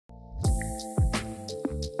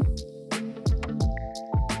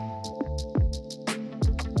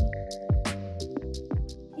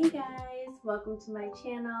welcome to my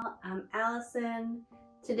channel. I'm Alacyn.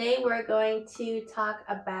 Today we're going to talk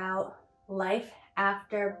about life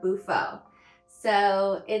after Bufo.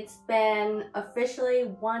 So it's been officially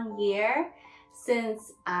 1 year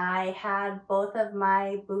since I had both of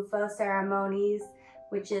my Bufo ceremonies,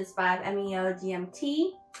 which is 5-MEO DMT,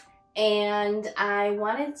 and I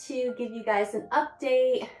wanted to give you guys an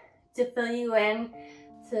update to fill you in,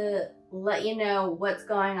 to let you know what's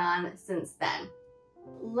going on since then.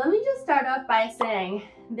 Let me just start off by saying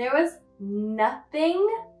there was nothing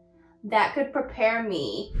that could prepare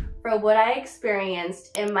me for what I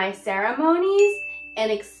experienced in my ceremonies,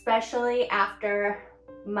 and especially after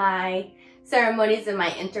my ceremonies and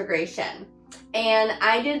my integration. And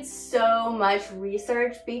I did so much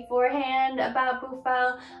research beforehand about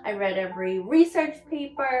Bufo. I read every research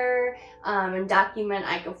paper and document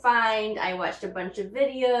I could find. I watched a bunch of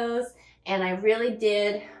videos, and I really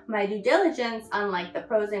did my due diligence on like the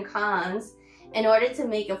pros and cons in order to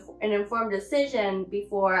make an informed decision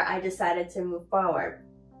before I decided to move forward.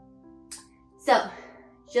 So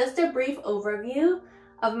just a brief overview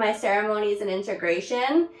of my ceremonies and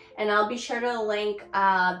integration, and I'll be sure to link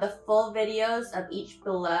the full videos of each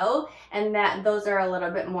below, and those are a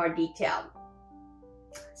little bit more detailed.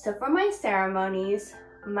 So for my ceremonies,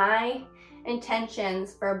 my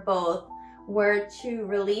intentions for both were to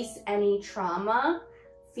release any trauma,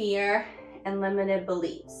 fear, and limited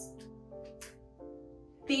beliefs.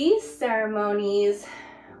 These ceremonies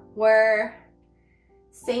were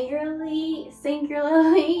singularly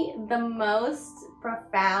the most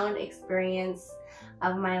profound experience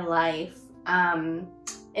of my life.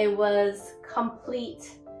 It was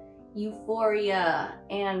complete euphoria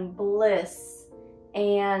and bliss,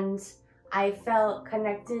 and I felt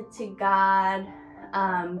connected to God,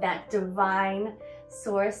 that divine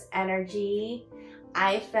source energy.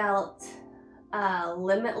 I felt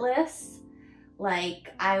limitless,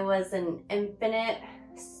 like I was an infinite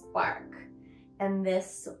spark in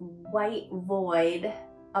this white void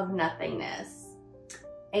of nothingness.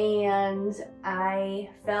 And I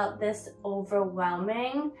felt this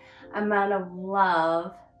overwhelming amount of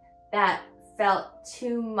love that felt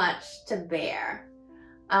too much to bear.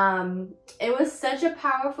 It was such a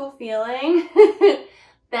powerful feeling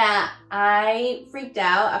that I freaked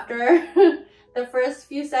out after the first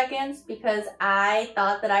few seconds, because I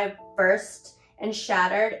thought that I burst and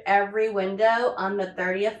shattered every window on the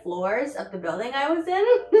 30th floors of the building I was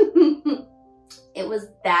in. It was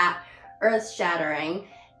that earth-shattering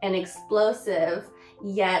and explosive,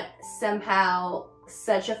 yet somehow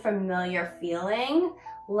such a familiar feeling,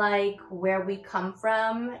 like where we come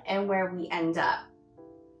from and where we end up.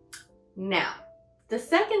 Now, the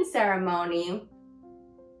second ceremony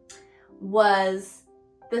was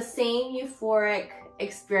the same euphoric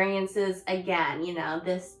experiences again, you know,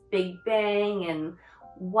 this big bang and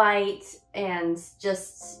white, and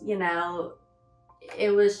just, you know,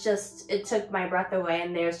 it took my breath away,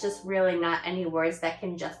 and there's just really not any words that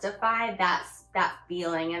can justify that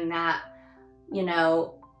feeling and that, you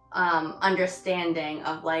know, understanding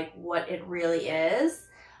of like what it really is.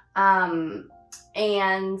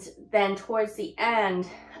 And then towards the end,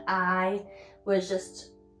 I was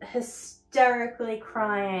just hysterically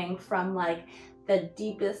crying from like the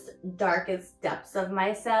deepest, darkest depths of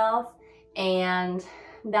myself. And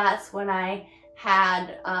that's when I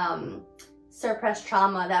had suppressed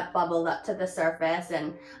trauma that bubbled up to the surface,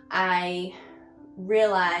 and I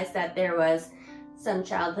realized that there was some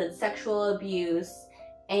childhood sexual abuse.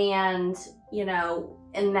 And, you know,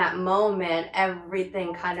 in that moment,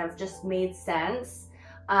 everything kind of just made sense,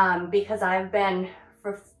 because I've been,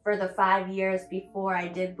 for the 5 years before I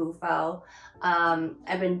did Bufo,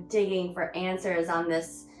 I've been digging for answers on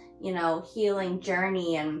this, you know, healing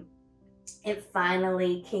journey, and it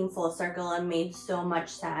finally came full circle and made so much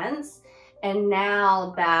sense. And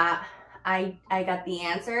now that I got the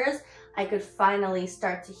answers, I could finally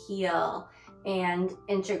start to heal and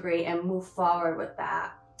integrate and move forward with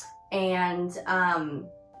that. And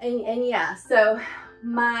yeah, so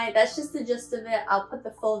that's just the gist of it. I'll put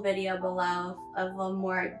the full video below of a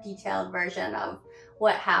more detailed version of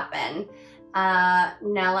what happened.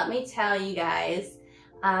 Now let me tell you guys,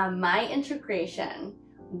 my integration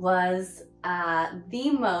was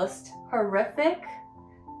the most horrific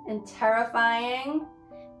and terrifying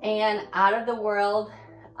and out of the world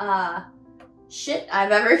shit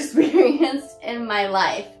I've ever experienced in my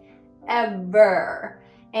life, ever.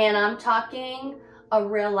 And I'm talking a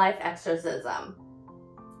real life exorcism.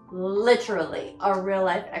 Literally a real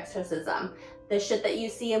life exorcism. The shit that you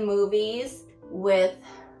see in movies with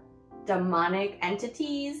demonic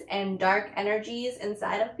entities and dark energies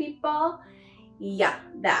inside of people. Yeah,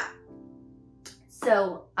 that.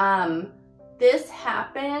 So this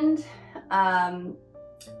happened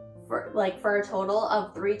for a total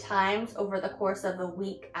of 3 times over the course of a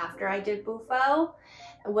week after I did Bufo,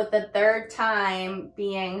 with the 3rd time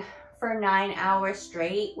being for 9 hours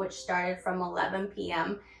straight, which started from 11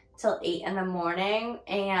 p.m. till 8 in the morning.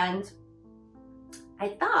 And I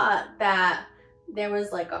thought that there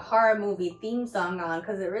was like a horror movie theme song on,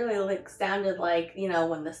 because it really like sounded like, you know,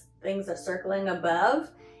 when the things are circling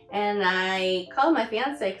above. And I called my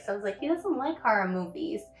fiance because I was like, he doesn't like horror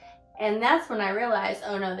movies. And that's when I realized,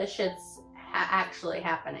 oh no, this shit's actually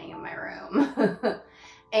happening in my room.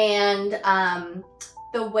 And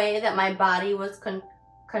the way that my body was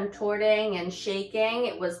contorting and shaking,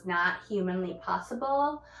 it was not humanly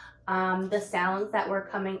possible. The sounds that were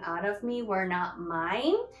coming out of me were not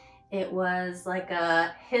mine. It was like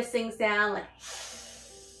a hissing sound, like,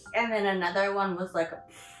 and then another one was like a,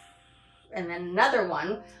 and then another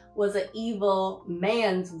one was an evil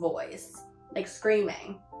man's voice, like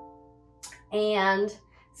screaming. And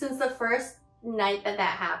since the first night that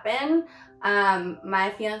happened,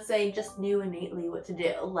 my fiance just knew innately what to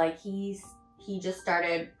do. Like he just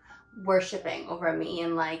started worshiping over me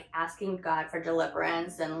and like asking God for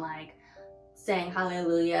deliverance and like saying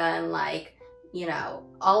hallelujah and like, you know,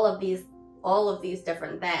 all of these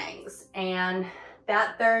different things. And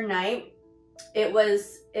that 3rd night, it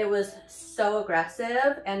was so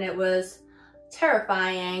aggressive and it was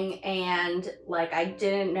terrifying, and like I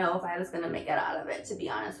didn't know if I was gonna make it out of it, to be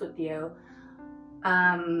honest with you.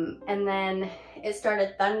 And then it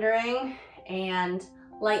started thundering and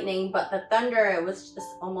lightning, but the thunder, it was just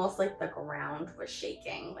almost like the ground was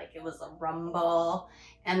shaking, like it was a rumble.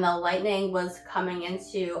 And the lightning was coming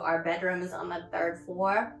into our bedrooms on the 3rd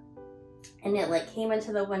floor, and it like came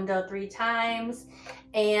into the window 3 times,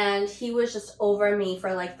 and he was just over me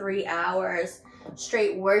for like 3 hours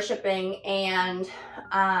straight worshiping. And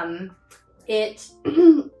it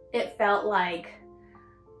it felt like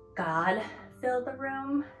God filled the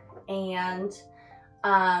room, and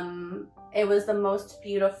it was the most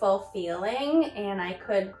beautiful feeling, and I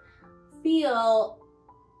could feel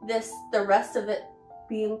the rest of it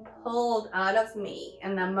being pulled out of me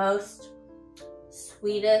in the most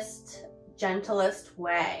sweetest, gentlest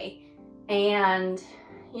way. And,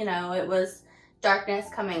 you know, it was darkness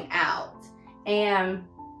coming out. And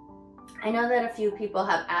I know that a few people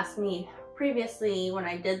have asked me previously when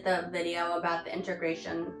I did the video about the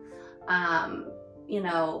integration, you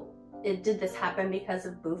know, did this happen because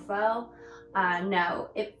of Bufo? No,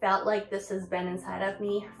 it felt like this has been inside of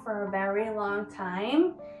me for a very long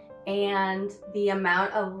time. And the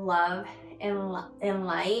amount of love and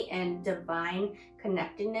light and divine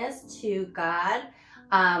connectedness to God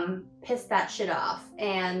pissed that shit off.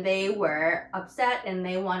 And they were upset and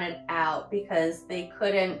they wanted out because they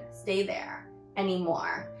couldn't stay there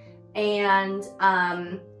anymore. And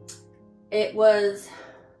it was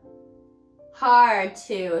hard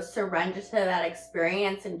to surrender to that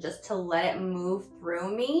experience and just to let it move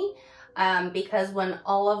through me, because when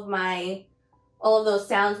all of those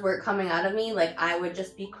sounds were coming out of me, like I would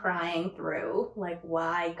just be crying through, like,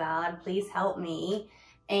 why, God, please help me.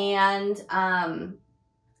 And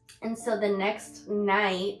so the next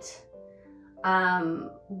night,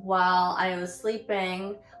 while I was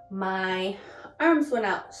sleeping, my arms went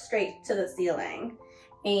out straight to the ceiling,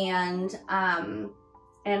 and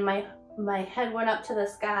my head went up to the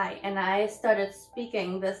sky, and I started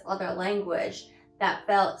speaking this other language that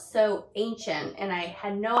felt so ancient, and I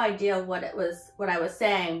had no idea what I was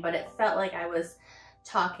saying, but it felt like I was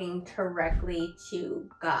talking directly to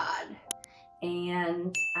God.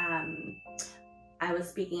 And I was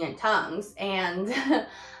speaking in tongues, and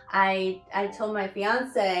I told my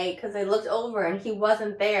fiance, because I looked over and he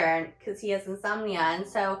wasn't there because he has insomnia. And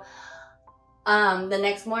so the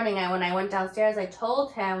next morning when I went downstairs, I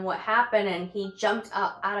told him what happened, and he jumped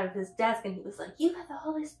up out of his desk and he was like, you got the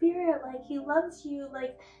Holy Spirit, like he loves you,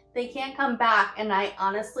 like they can't come back. And I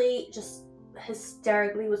honestly just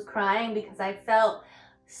hysterically was crying because I felt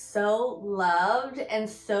so loved and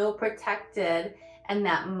so protected in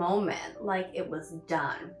that moment, like it was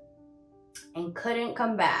done and couldn't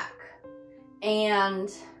come back. And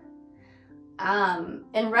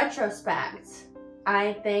in retrospect,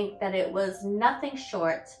 I think that it was nothing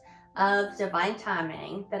short of divine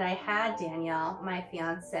timing that I had Daniel, my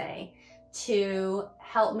fiance, to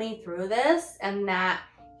help me through this, and that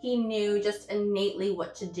he knew just innately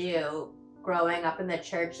what to do growing up in the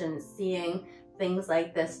church and seeing things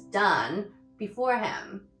like this done before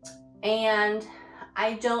him. And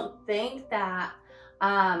I don't think that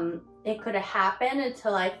it could have happened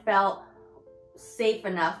until I felt safe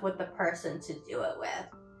enough with the person to do it with.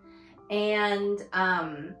 And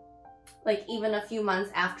like even a few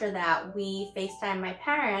months after that, we FaceTimed my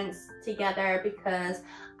parents together because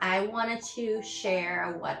I wanted to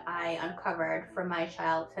share what I uncovered from my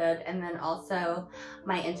childhood and then also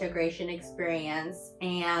my integration experience.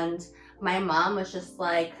 And my mom was just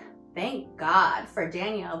like, thank God for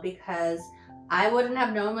Daniel, because I wouldn't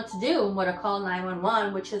have known what to do and would have called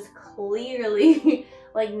 911, which is clearly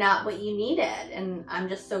like not what you needed. And I'm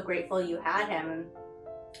just so grateful you had him. And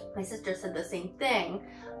my sister said the same thing.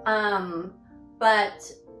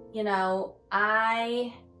 But you know,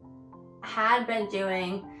 I had been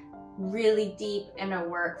doing really deep inner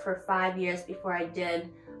work for 5 years before I did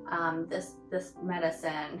this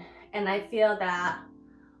medicine, and I feel that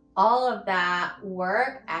all of that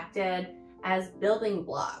work acted as building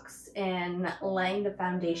blocks in laying the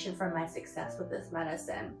foundation for my success with this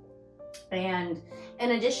medicine. And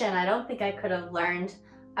in addition, I don't think I could have learned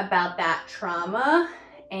about that trauma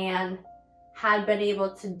and had been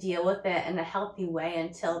able to deal with it in a healthy way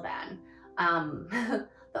until then.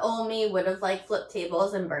 The old me would have like flipped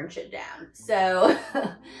tables and burned shit down. So,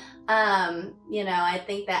 you know, I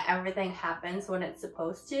think that everything happens when it's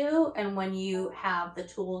supposed to and when you have the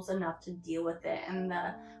tools enough to deal with it in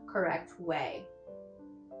the correct way.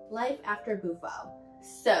 Life after Bufo.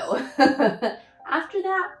 So, after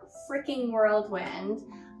that freaking whirlwind,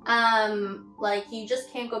 like you just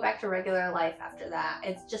can't go back to regular life after that.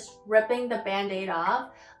 It's just ripping the band-aid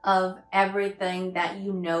off of everything that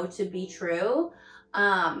you know to be true.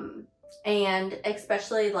 And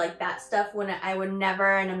especially like that stuff when I would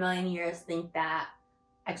never in a million years think that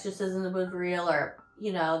exorcism was real, or,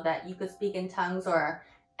 you know, that you could speak in tongues, or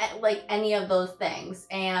like any of those things.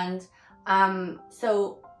 And,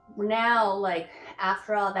 so now, like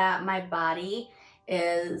after all that, my body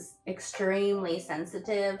is extremely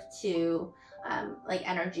sensitive to like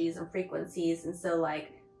energies and frequencies. And so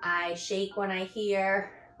like I shake when I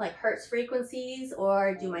hear like Hertz frequencies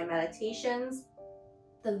or do my meditations.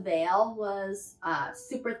 The veil was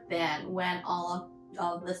super thin when all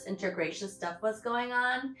of this integration stuff was going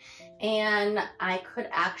on, and I could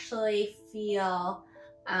actually feel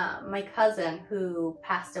my cousin who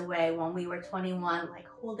passed away when we were 21 like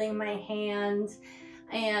holding my hand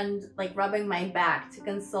and like rubbing my back to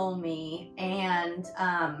console me. And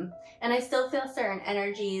I still feel certain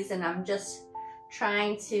energies, and I'm just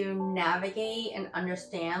trying to navigate and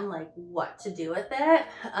understand like what to do with it.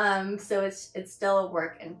 So it's still a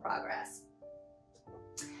work in progress.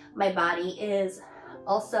 My body is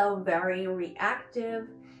also very reactive.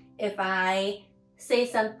 If I say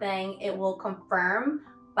something, it will confirm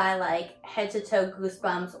by like head to toe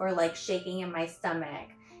goosebumps or like shaking in my stomach.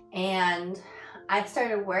 And I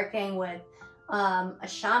started working with a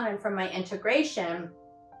shaman for my integration,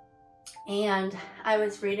 and I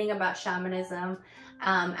was reading about shamanism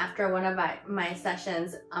after one of my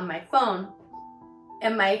sessions on my phone,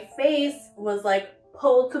 and my face was like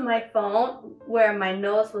pulled to my phone where my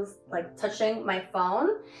nose was like touching my phone,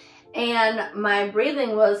 and my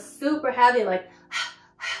breathing was super heavy, like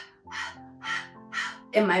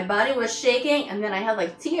and my body was shaking, and then I had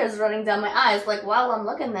like tears running down my eyes like while I'm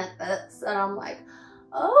looking at this, and I'm like,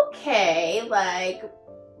 okay, like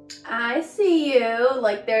I see you,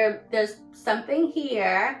 like there's something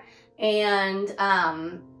here. And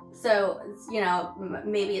so, you know,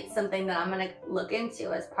 maybe it's something that I'm gonna look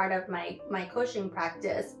into as part of my coaching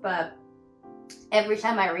practice. But every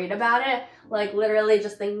time I read about it, like literally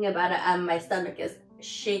just thinking about it, my stomach is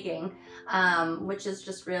shaking, which is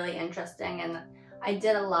just really interesting. And I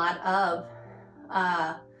did a lot of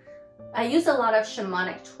I used a lot of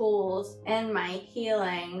shamanic tools in my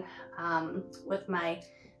healing with my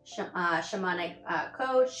shamanic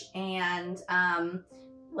coach, and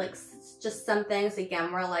like just some things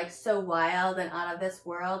again were like so wild and out of this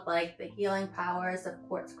world, like the healing powers of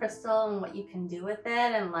quartz crystal and what you can do with it.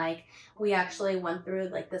 And like we actually went through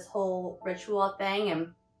like this whole ritual thing,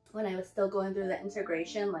 and when I was still going through the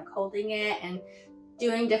integration, like holding it and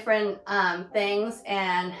doing different things,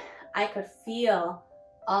 and I could feel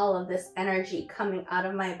all of this energy coming out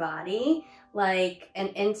of my body, like, and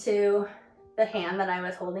into the hand that I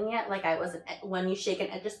was holding it. Like I was, when you shake an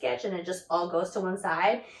Etch-a-Sketch and it just all goes to one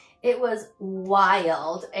side, it was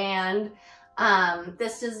wild. And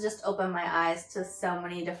this has just opened my eyes to so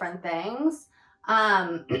many different things.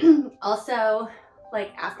 Also,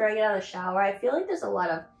 like after I get out of the shower, I feel like there's a lot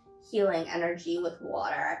of healing energy with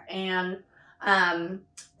water. And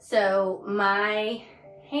so my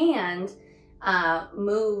hand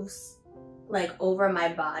moves like over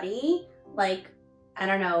my body, like, I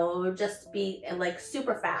don't know, just be like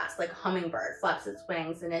super fast, like hummingbird flaps its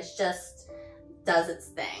wings. And it's just, does its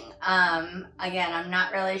thing. Again, I'm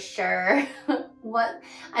not really sure what,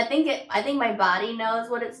 I think my body knows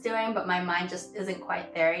what it's doing, but my mind just isn't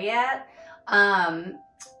quite there yet.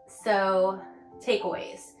 So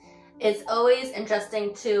takeaways. It's always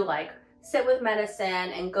interesting to like sit with medicine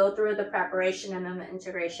and go through the preparation and then the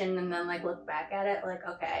integration and then like look back at it like,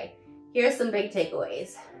 okay, here's some big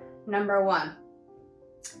takeaways. Number one,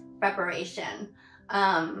 preparation.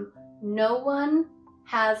 No one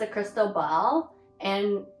has a crystal ball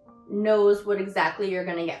and knows what exactly you're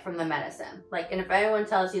going to get from the medicine. Like, and if anyone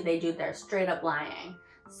tells you they do, they're straight up lying.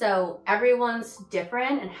 So everyone's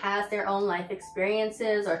different and has their own life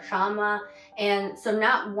experiences or trauma. And so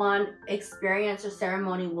not one experience or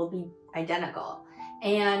ceremony will be identical.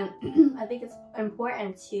 And I think it's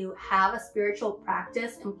important to have a spiritual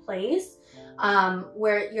practice in place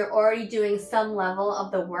where you're already doing some level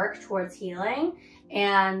of the work towards healing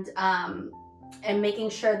and making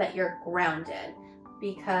sure that you're grounded,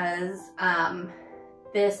 because I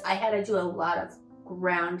had to do a lot of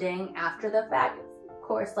grounding after the fact. Of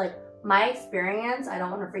course, like my experience, I don't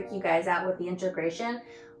want to freak you guys out with the integration,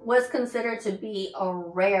 was considered to be a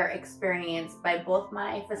rare experience by both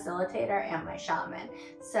my facilitator and my shaman.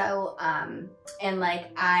 So, and like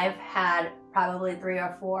I've had probably 3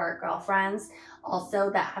 or 4 girlfriends also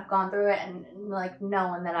that have gone through it, and like no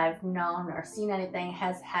one that I've known or seen anything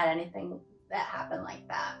has had anything that happened like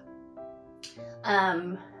that.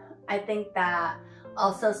 I think that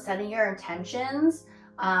also setting your intentions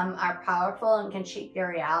are powerful and can shape your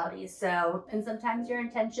reality. So, and sometimes your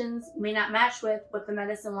intentions may not match with what the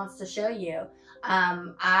medicine wants to show you.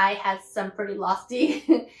 I had some pretty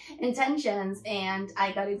lofty intentions and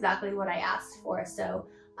I got exactly what I asked for. So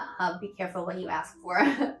be careful what you ask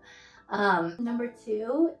for. Number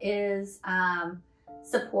 2 is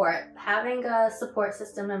support. Having a support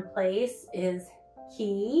system in place is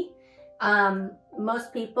key.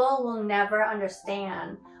 Most people will never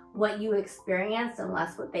understand what you experience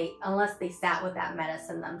unless they sat with that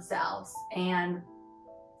medicine themselves. And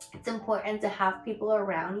it's important to have people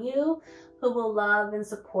around you who will love and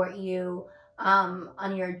support you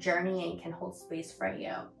on your journey and can hold space for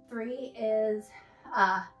you. 3 is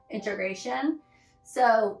integration.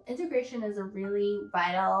 So integration is a really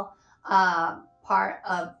vital part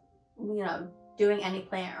of, you know, doing any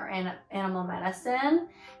plant or animal medicine,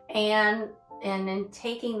 and in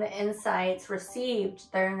taking the insights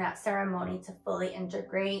received during that ceremony to fully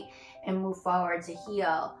integrate and move forward to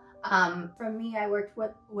heal. For me, I worked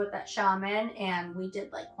with that shaman and we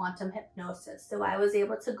did like quantum hypnosis. So I was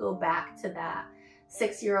able to go back to that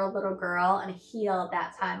 6-year-old little girl and heal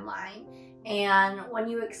that timeline. And when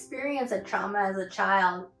you experience a trauma as a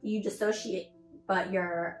child, you dissociate, but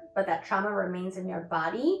that trauma remains in your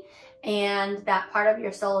body and that part of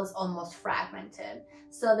your soul is almost fragmented.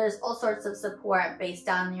 So there's all sorts of support based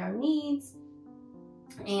on your needs.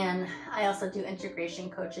 And I also do integration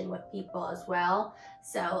coaching with people as well.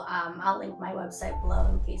 So I'll link my website below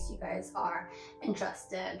in case you guys are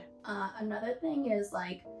interested. Another thing is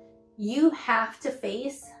like, you have to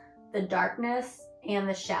face the darkness and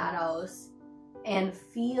the shadows and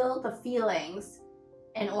feel the feelings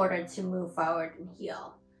in order to move forward and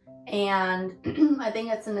heal. And I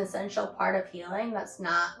think it's an essential part of healing that's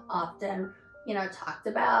not often, you know, talked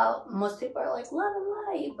about. Most people are like love and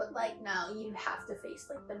light, but like no, you have to face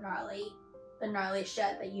like the gnarly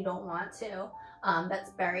shit that you don't want to,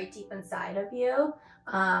 that's buried deep inside of you,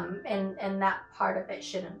 and that part of it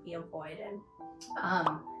shouldn't be avoided.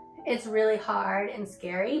 It's really hard and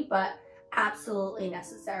scary, but absolutely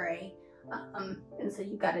necessary, and so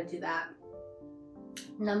you got to do that.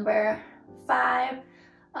 Number 5,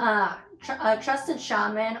 a trusted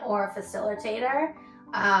shaman or facilitator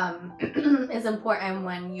is important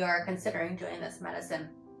when you're considering doing this medicine.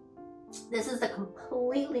 This is a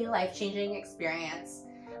completely life-changing experience,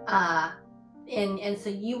 and so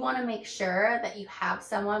you want to make sure that you have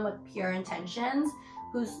someone with pure intentions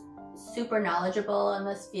who's super knowledgeable in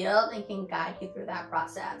this field and can guide you through that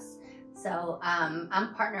process. So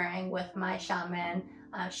I'm partnering with my shaman.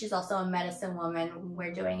 She's also a medicine woman.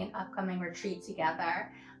 We're doing an upcoming retreat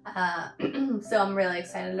together. So I'm really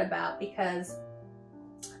excited about, because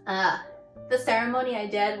the ceremony I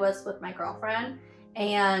did was with my girlfriend,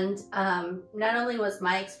 and not only was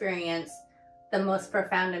my experience the most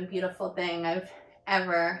profound and beautiful thing I've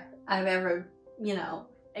ever, you know,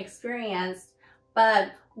 experienced,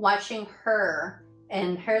 but watching her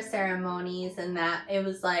and her ceremonies, and that it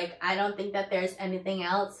was like, I don't think that there's anything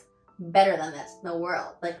else better than this in the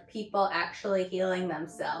world. Like people actually healing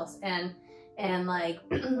themselves, and like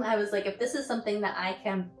I was like, if this is something that I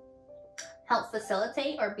can help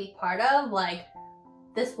facilitate or be part of, like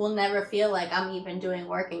this will never feel like I'm even doing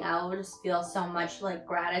working. I will just feel so much like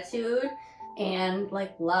gratitude and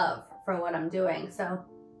like love for what I'm doing. So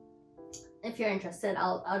if you're interested,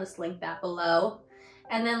 I'll just link that below.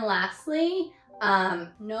 And then lastly,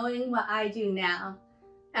 knowing what I do now,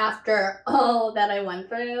 after all that I went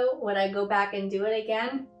through, would I go back and do it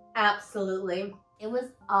again? Absolutely. It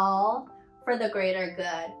was all for the greater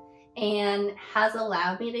good and has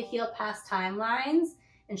allowed me to heal past timelines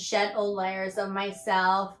and shed old layers of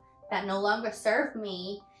myself that no longer serve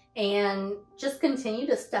me, and just continue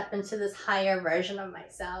to step into this higher version of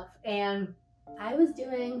myself. And I was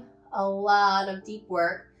doing a lot of deep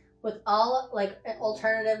work with all like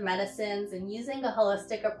alternative medicines and using a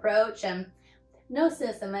holistic approach and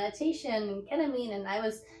hypnosis and meditation and ketamine, and I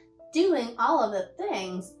was doing all of the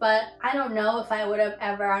things, but I don't know if I would have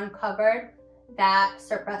ever uncovered that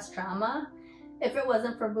suppressed trauma if it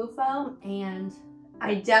wasn't for Bufo. And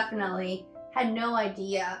I definitely had no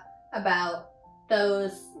idea about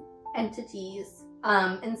those entities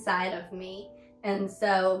inside of me. And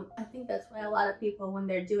so I think that's why a lot of people, when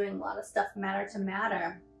they're doing a lot of stuff matter to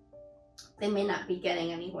matter, they may not be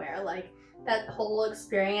getting anywhere. Like, that whole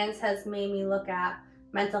experience has made me look at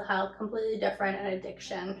mental health completely different, and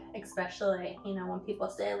addiction especially. You know, when people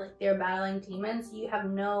say like they're battling demons, you have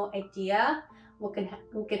no idea what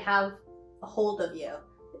could have a hold of you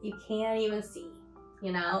that you can't even see.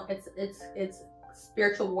 You know, it's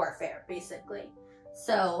spiritual warfare basically.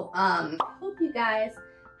 So I hope you guys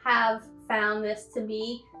have found this to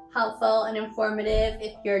be helpful and informative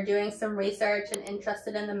if you're doing some research and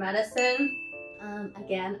interested in the medicine.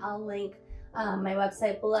 Again, I'll link my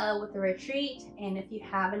website below with the retreat, and if you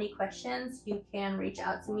have any questions, you can reach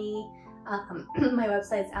out to me. My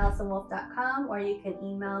website is alacynwolf.com, or you can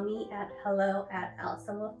email me at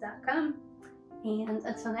hello@alacynwolf.com. And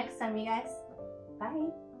until next time, you guys,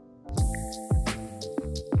 bye.